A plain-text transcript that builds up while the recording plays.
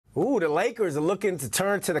Ooh, the Lakers are looking to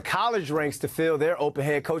turn to the college ranks to fill their open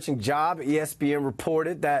head coaching job. ESPN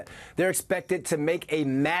reported that they're expected to make a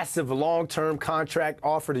massive long-term contract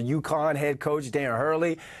offer to UConn head coach Dan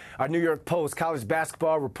Hurley. Our New York Post college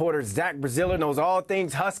basketball reporter Zach Braziller knows all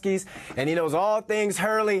things Huskies, and he knows all things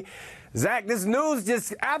Hurley. Zach, this news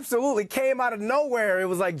just absolutely came out of nowhere. It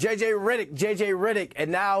was like JJ Redick,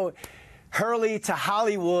 and now Hurley to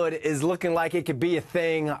Hollywood is looking like it could be a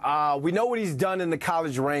thing. We know what he's done in the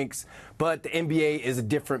college ranks, but the NBA is a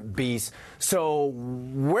different beast. So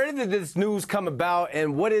where did this news come about,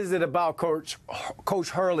 and what is it about Coach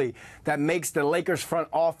Hurley that makes the Lakers front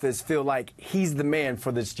office feel like he's the man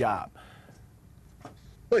for this job?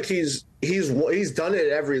 Look, he's done it he's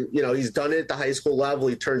done it at the high school level.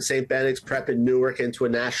 He turned St. Benedict's Prep in Newark into a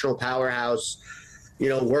national powerhouse.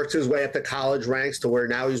 Worked his way up the college ranks to where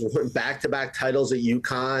now he's won back-to-back titles at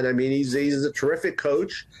UConn. I mean, he's a terrific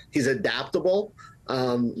coach. He's adaptable.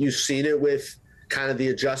 You've seen it with kind of the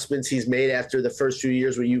adjustments he's made after the first few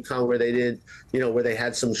years with UConn where they didn't, where they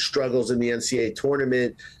had some struggles in the NCAA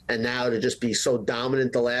tournament, and now to just be so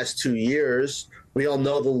dominant the last 2 years. We all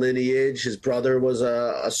know the lineage. His brother was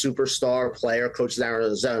a superstar player, coaches at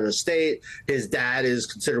Arizona State. His dad is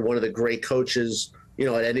considered one of the great coaches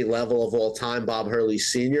at any level of all time, Bob Hurley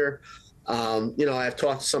Sr. I've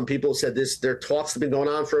talked to some people who said their talks have been going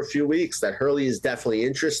on for a few weeks, that Hurley is definitely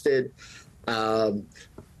interested.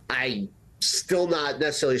 I still not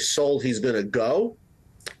necessarily sold he's going to go,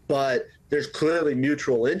 but there's clearly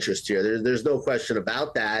mutual interest here. There's no question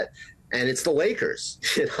about that. And it's the Lakers,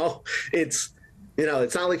 it's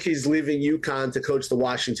not like he's leaving UConn to coach the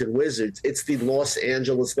Washington Wizards. It's the Los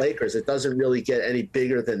Angeles Lakers. It doesn't really get any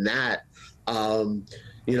bigger than that.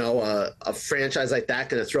 A franchise like that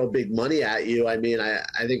going to throw big money at you. I mean, I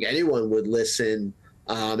think anyone would listen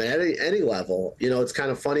at any level. It's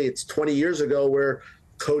kind of funny. It's 20 years ago where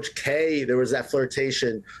Coach K, there was that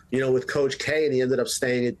flirtation, with Coach K, and he ended up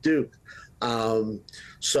staying at Duke.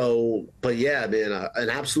 But yeah, man, an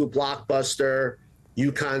absolute blockbuster.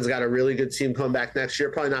 UConn's got a really good team coming back next year.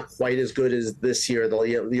 Probably not quite as good as this year, the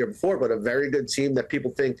year before, but a very good team that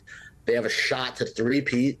people think they have a shot to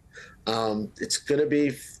three-peat. It's going to be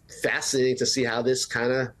fascinating to see how this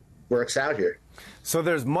kind of works out here. So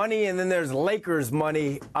there's money, and then there's Lakers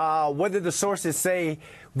money. What did the sources say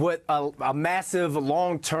what a massive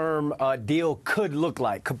long-term deal could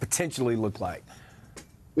potentially look like?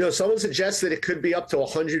 Someone suggested it could be up to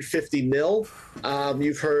 150 mil.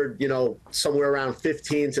 You've heard, somewhere around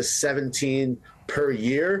 15 to 17 per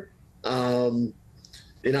year. I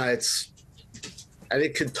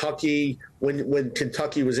think Kentucky, when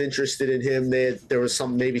Kentucky was interested in him, there was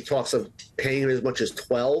some maybe talks of paying him as much as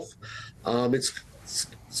 12. It's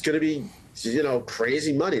going to be,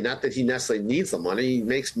 crazy money. Not that he necessarily needs the money. He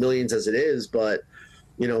makes millions as it is. But,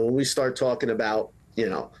 when we start talking about,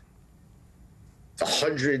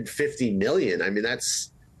 150 million, I mean,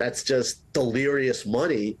 that's just delirious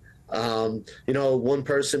money. One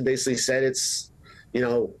person basically said it's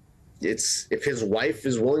if his wife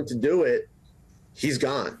is willing to do it, he's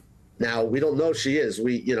gone. Now, we don't know if she is.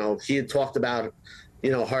 He had talked about,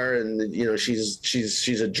 her, and,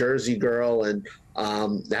 she's a Jersey girl and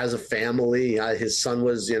has a family. His son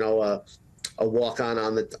was, a walk-on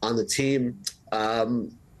on the team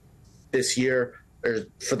this year, or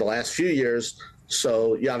for the last few years.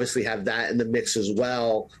 So you obviously have that in the mix as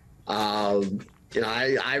well. I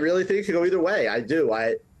really think it could go either way. I do.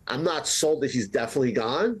 I'm not sold that he's definitely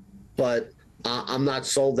gone, but I'm not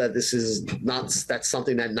sold that that's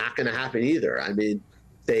something that's not going to happen either. I mean,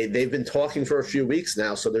 they've been talking for a few weeks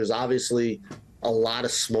now, so there's obviously a lot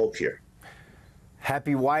of smoke here.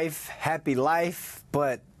 Happy wife, happy life,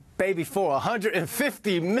 but baby, for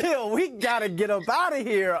 150 mil, we gotta get up out of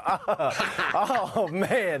here. Oh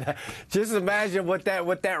man, just imagine what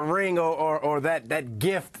that ring or that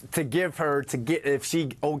gift to give her if she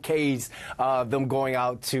okays them going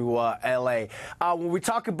out to LA. When we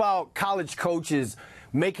talk about college coaches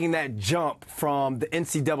making that jump from the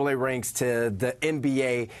NCAA ranks to the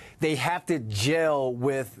NBA, they have to gel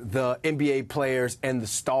with the NBA players and the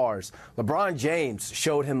stars. LeBron James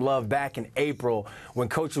showed him love back in April when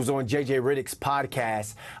Coach was on JJ Redick's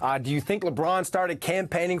podcast. Do you think LeBron started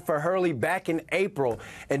campaigning for Hurley back in April?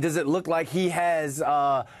 And does it look like he has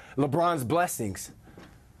LeBron's blessings?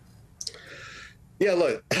 Yeah,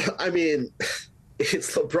 look, I mean,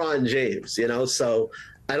 it's LeBron James, so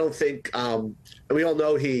I don't think we all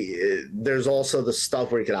know there's also the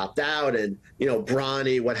stuff where he could opt out and,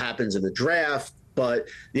 Bronny, what happens in the draft. But,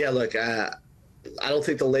 yeah, look, I don't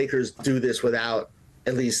think the Lakers do this without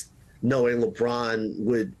at least knowing LeBron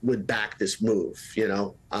would back this move,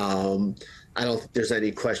 I don't think there's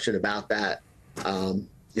any question about that. I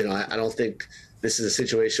don't think this is a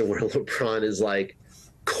situation where LeBron is like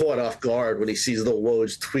caught off guard when he sees the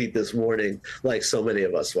Woj tweet this morning, like so many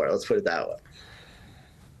of us were. Let's put it that way.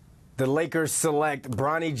 The Lakers select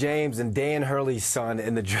Bronny James and Dan Hurley's son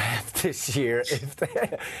in the draft this year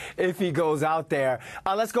if he goes out there.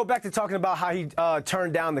 Let's go back to talking about how he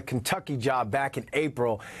turned down the Kentucky job back in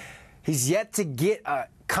April. He's yet to get a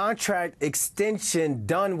contract extension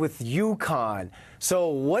done with UConn. So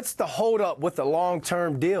what's the holdup with the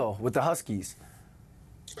long-term deal with the Huskies?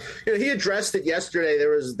 He addressed it yesterday. There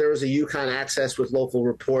was a UConn access with local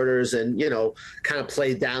reporters and, kind of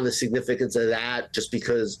played down the significance of that just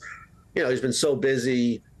because, he's been so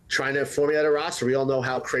busy trying to formulate a roster. We all know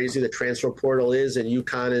how crazy the transfer portal is, and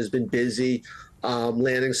UConn has been busy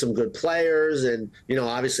landing some good players. And,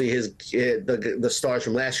 obviously the stars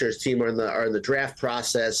from last year's team are in the draft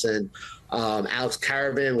process. And Alex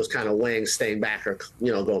Caravan was kind of weighing staying back or,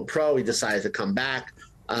 going pro. He decided to come back.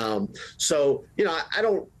 So, I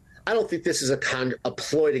don't think this is a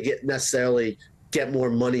ploy to get more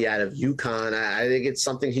money out of UConn. I think it's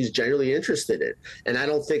something he's genuinely interested in. And I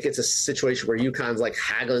don't think it's a situation where UConn's like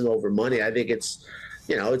haggling over money. I think it's,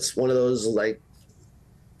 it's one of those like,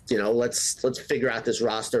 let's figure out this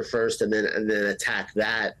roster first and then attack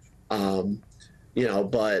that.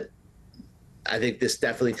 But I think this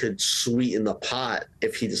definitely could sweeten the pot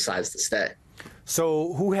if he decides to stay.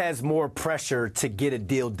 So who has more pressure to get a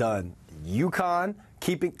deal done? UConn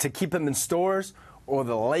to keep him in Storrs, or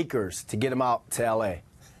the Lakers to get him out to L.A.?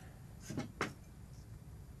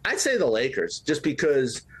 I'd say the Lakers, just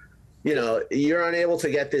because, you're unable to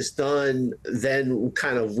get this done. Then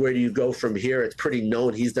kind of where do you go from here? It's pretty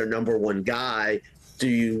known he's their number one guy. Do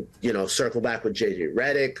you, circle back with J.J.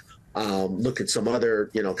 Redick? Look at some other,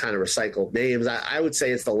 kind of recycled names. I would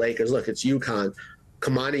say it's the Lakers. Look, it's UConn.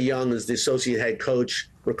 Kamani Young is the associate head coach,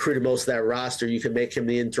 recruited most of that roster. You can make him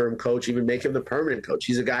the interim coach, even make him the permanent coach.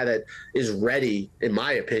 He's a guy that is ready, in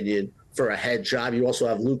my opinion, for a head job. You also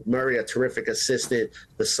have Luke Murray, a terrific assistant,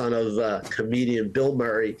 the son of comedian Bill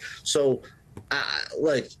Murray. So,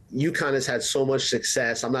 UConn has had so much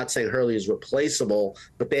success. I'm not saying Hurley is replaceable,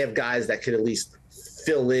 but they have guys that can at least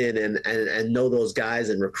fill in and know those guys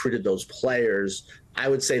and recruited those players. I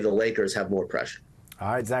would say the Lakers have more pressure.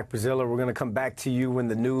 All right, Zach Braziller, we're going to come back to you when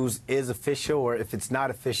the news is official or if it's not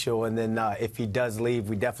official. And then if he does leave,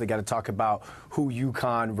 we definitely got to talk about who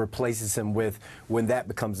UConn replaces him with when that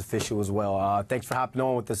becomes official as well. Thanks for hopping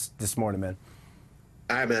on with us this morning, man.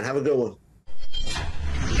 All right, man. Have a good one.